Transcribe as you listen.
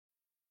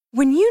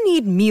When you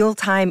need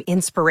mealtime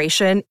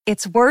inspiration,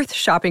 it's worth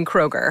shopping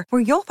Kroger,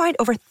 where you'll find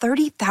over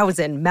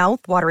 30,000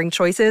 mouth-watering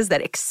choices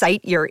that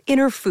excite your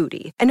inner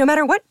foodie. And no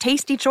matter what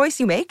tasty choice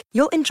you make,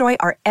 you'll enjoy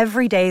our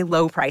everyday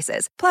low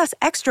prices, plus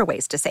extra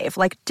ways to save,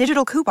 like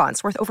digital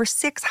coupons worth over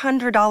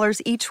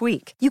 $600 each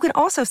week. You can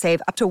also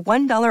save up to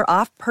 $1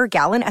 off per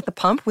gallon at the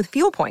pump with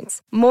fuel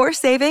points. More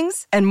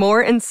savings and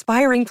more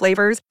inspiring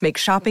flavors make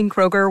shopping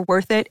Kroger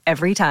worth it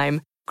every time.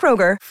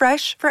 Kroger,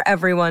 fresh for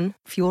everyone.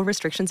 Fuel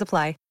restrictions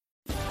apply.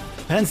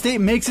 Penn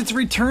State makes its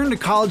return to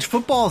college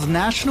football's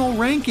national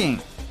ranking.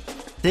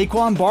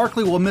 Saquon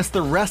Barkley will miss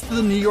the rest of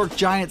the New York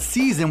Giants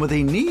season with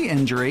a knee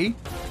injury.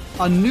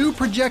 A new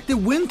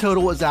projected win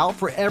total is out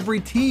for every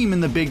team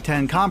in the Big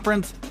Ten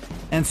Conference.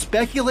 And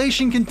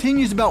speculation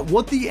continues about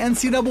what the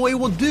NCAA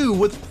will do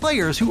with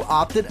players who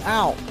opted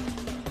out.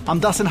 I'm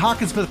Dustin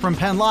Hawkinsmith from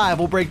Penn Live.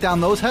 We'll break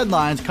down those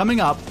headlines coming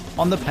up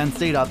on the Penn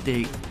State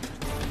Update.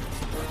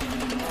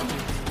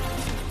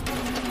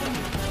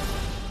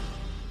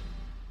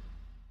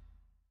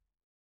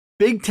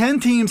 Big Ten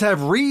teams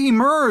have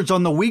re-emerged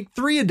on the Week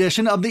 3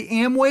 edition of the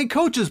Amway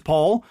Coaches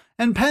Poll,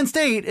 and Penn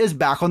State is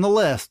back on the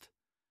list.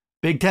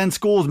 Big Ten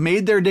schools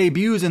made their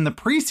debuts in the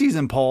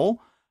preseason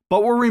poll,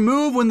 but were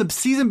removed when the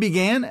season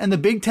began and the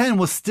Big Ten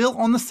was still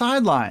on the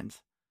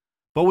sidelines.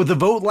 But with the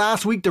vote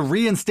last week to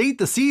reinstate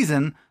the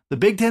season, the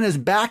Big Ten is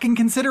back in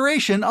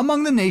consideration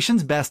among the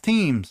nation's best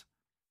teams.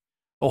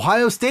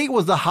 Ohio State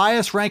was the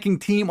highest-ranking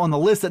team on the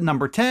list at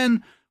number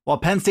 10, while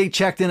Penn State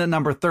checked in at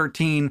number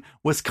 13,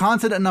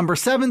 Wisconsin at number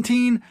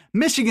 17,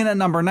 Michigan at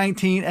number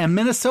 19, and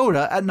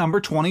Minnesota at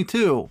number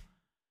 22.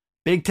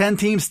 Big Ten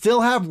teams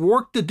still have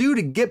work to do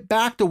to get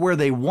back to where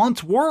they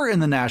once were in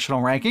the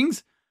national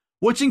rankings,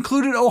 which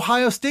included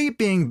Ohio State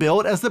being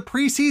billed as the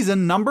preseason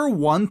number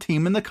 1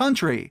 team in the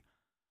country.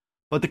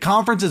 But the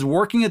conference is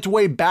working its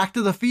way back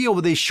to the field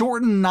with a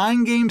shortened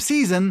 9-game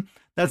season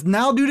that's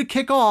now due to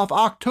kick off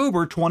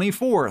October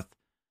 24th.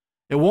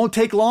 It won't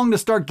take long to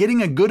start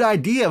getting a good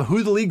idea of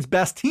who the league's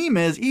best team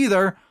is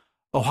either.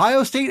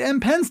 Ohio State and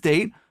Penn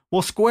State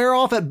will square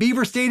off at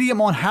Beaver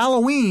Stadium on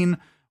Halloween,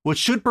 which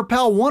should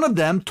propel one of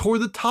them toward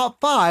the top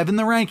 5 in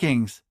the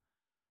rankings.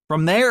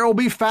 From there, it will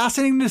be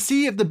fascinating to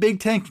see if the Big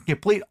Ten can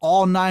complete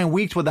all 9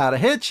 weeks without a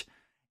hitch,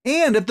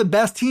 and if the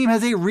best team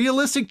has a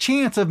realistic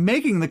chance of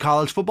making the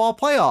college football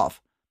playoff.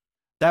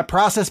 That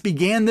process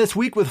began this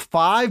week with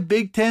 5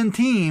 Big Ten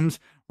teams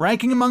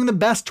ranking among the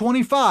best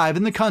 25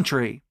 in the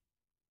country.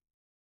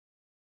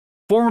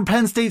 Former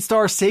Penn State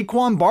star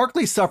Saquon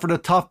Barkley suffered a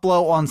tough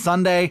blow on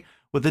Sunday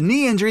with a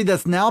knee injury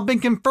that's now been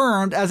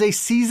confirmed as a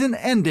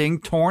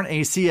season-ending torn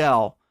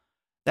ACL.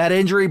 That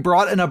injury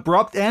brought an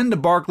abrupt end to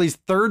Barkley's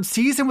 3rd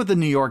season with the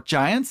New York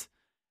Giants.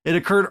 It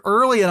occurred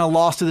early in a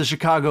loss to the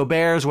Chicago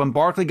Bears when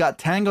Barkley got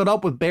tangled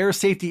up with Bears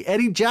safety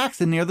Eddie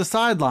Jackson near the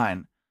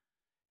sideline.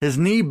 His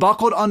knee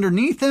buckled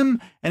underneath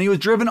him, and he was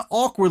driven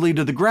awkwardly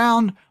to the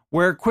ground,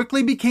 where it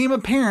quickly became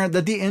apparent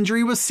that the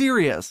injury was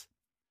serious.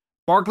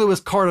 Barkley was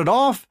carted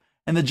off,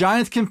 and the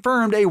Giants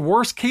confirmed a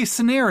worst-case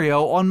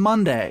scenario on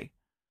Monday.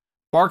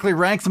 Barkley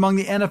ranks among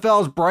the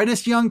NFL's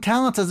brightest young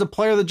talents as a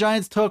player the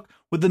Giants took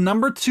with the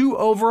number 2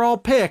 overall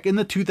pick in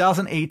the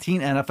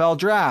 2018 NFL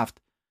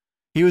Draft.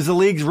 He was the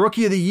league's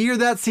Rookie of the Year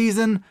that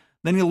season,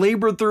 then he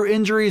labored through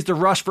injuries to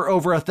rush for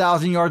over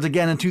 1,000 yards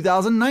again in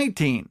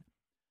 2019.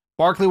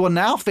 Barkley will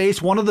now face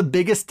one of the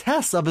biggest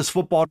tests of his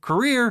football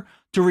career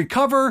to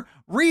recover,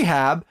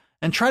 rehab,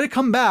 and try to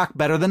come back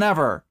better than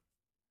ever.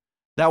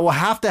 That will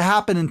have to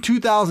happen in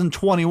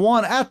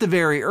 2021 at the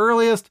very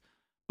earliest,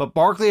 but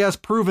Barkley has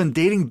proven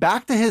dating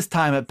back to his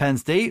time at Penn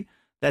State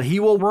that he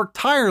will work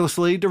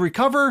tirelessly to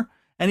recover,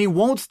 and he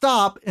won't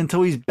stop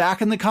until he's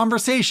back in the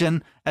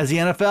conversation as the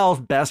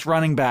NFL's best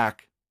running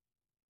back.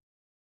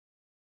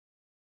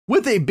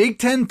 With a Big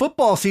Ten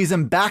football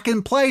season back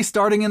in play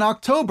starting in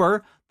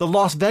October, the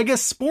Las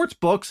Vegas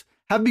sportsbooks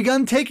have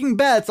begun taking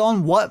bets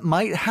on what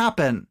might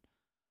happen.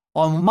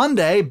 On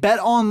Monday,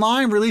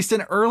 BetOnline released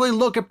an early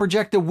look at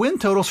projected win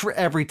totals for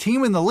every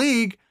team in the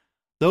league.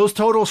 Those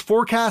totals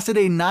forecasted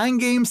a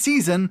 9-game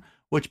season,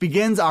 which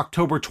begins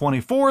October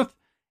 24th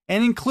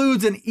and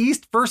includes an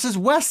East versus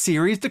West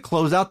series to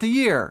close out the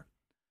year.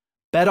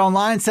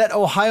 BetOnline set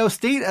Ohio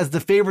State as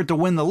the favorite to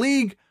win the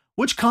league,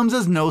 which comes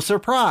as no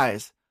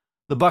surprise.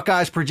 The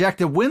Buckeyes'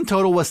 projected win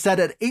total was set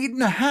at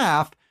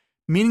 8.5,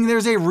 meaning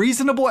there's a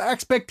reasonable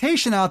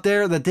expectation out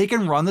there that they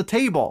can run the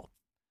table.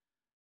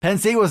 Penn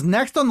State was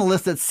next on the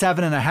list at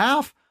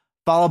 7.5,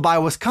 followed by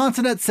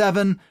Wisconsin at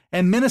 7,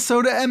 and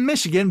Minnesota and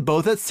Michigan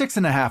both at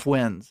 6.5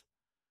 wins.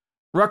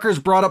 Rutgers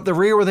brought up the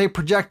rear with a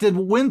projected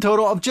win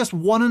total of just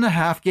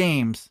 1.5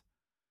 games.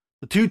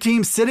 The two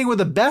teams sitting with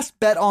the best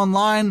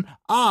BetOnline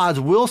odds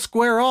will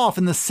square off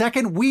in the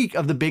second week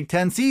of the Big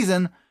Ten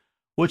season,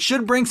 which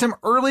should bring some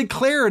early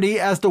clarity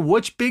as to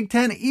which Big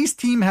Ten East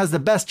team has the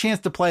best chance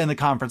to play in the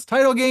conference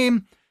title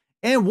game,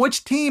 and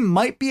which team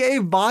might be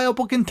a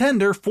viable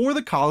contender for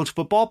the college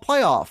football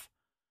playoff.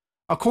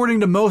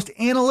 According to most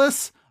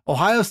analysts,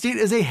 Ohio State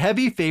is a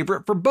heavy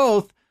favorite for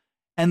both,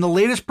 and the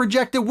latest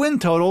projected win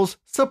totals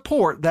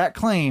support that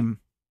claim.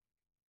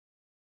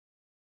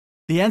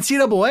 The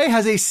NCAA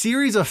has a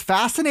series of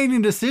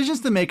fascinating decisions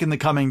to make in the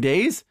coming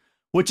days,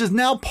 which is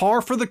now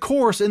par for the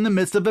course in the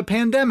midst of a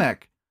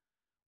pandemic.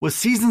 With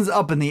seasons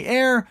up in the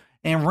air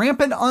and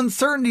rampant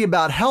uncertainty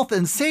about health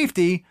and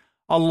safety,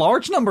 a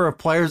large number of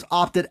players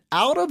opted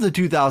out of the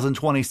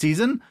 2020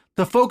 season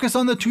to focus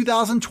on the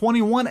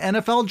 2021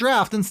 NFL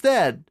Draft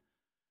instead.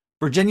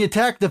 Virginia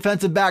Tech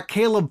defensive back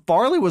Caleb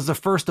Farley was the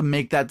first to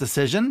make that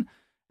decision,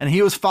 and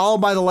he was followed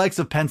by the likes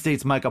of Penn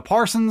State's Micah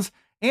Parsons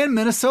and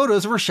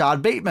Minnesota's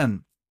Rashad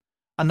Bateman.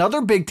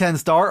 Another Big Ten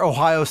star,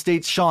 Ohio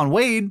State's Shaun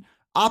Wade,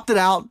 opted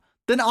out,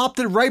 then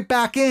opted right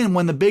back in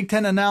when the Big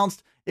Ten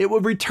announced it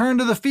would return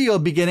to the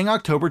field beginning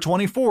October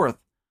 24th.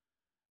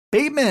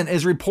 Bateman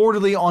is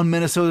reportedly on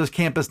Minnesota's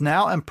campus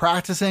now and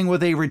practicing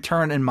with a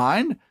return in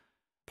mind.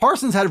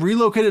 Parsons had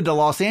relocated to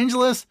Los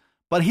Angeles,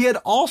 but he had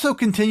also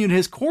continued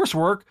his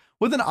coursework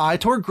with an eye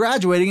toward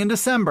graduating in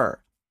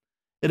December.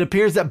 It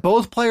appears that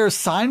both players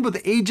signed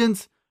with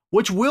agents,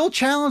 which will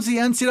challenge the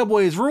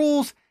NCAA's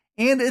rules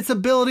and its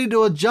ability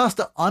to adjust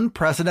to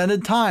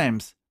unprecedented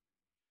times.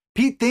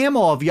 Pete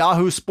Thamel of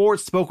Yahoo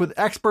Sports spoke with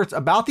experts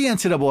about the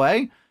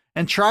NCAA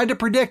and tried to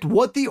predict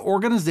what the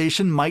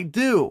organization might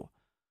do.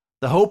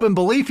 The hope and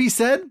belief, he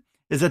said,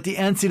 is that the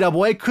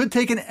NCAA could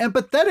take an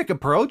empathetic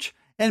approach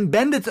and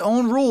bend its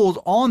own rules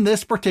on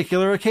this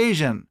particular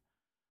occasion.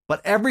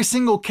 But every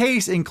single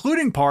case,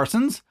 including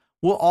Parsons,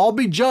 will all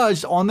be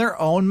judged on their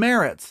own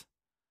merits.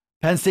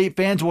 Penn State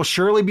fans will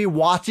surely be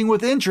watching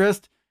with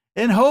interest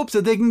in hopes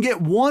that they can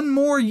get one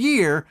more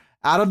year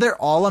out of their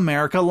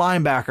All-America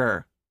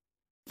linebacker.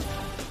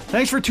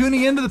 Thanks for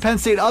tuning in to the Penn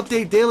State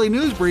Update Daily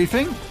News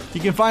Briefing.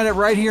 You can find it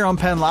right here on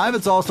Penn Live.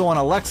 It's also on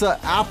Alexa,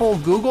 Apple,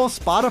 Google,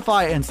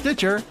 Spotify, and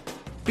Stitcher.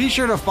 Be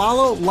sure to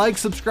follow, like,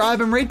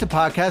 subscribe, and rate the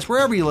podcast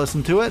wherever you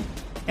listen to it.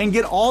 And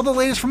get all the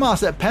latest from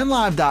us at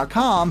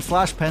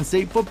PennLive.com/Penn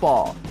State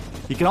Football.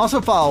 You can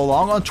also follow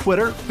along on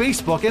Twitter,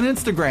 Facebook, and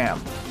Instagram.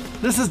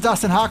 This is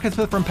Dustin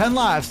Hawkinsmith from Penn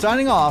Live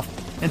signing off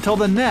until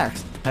the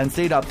next Penn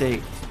State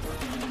Update.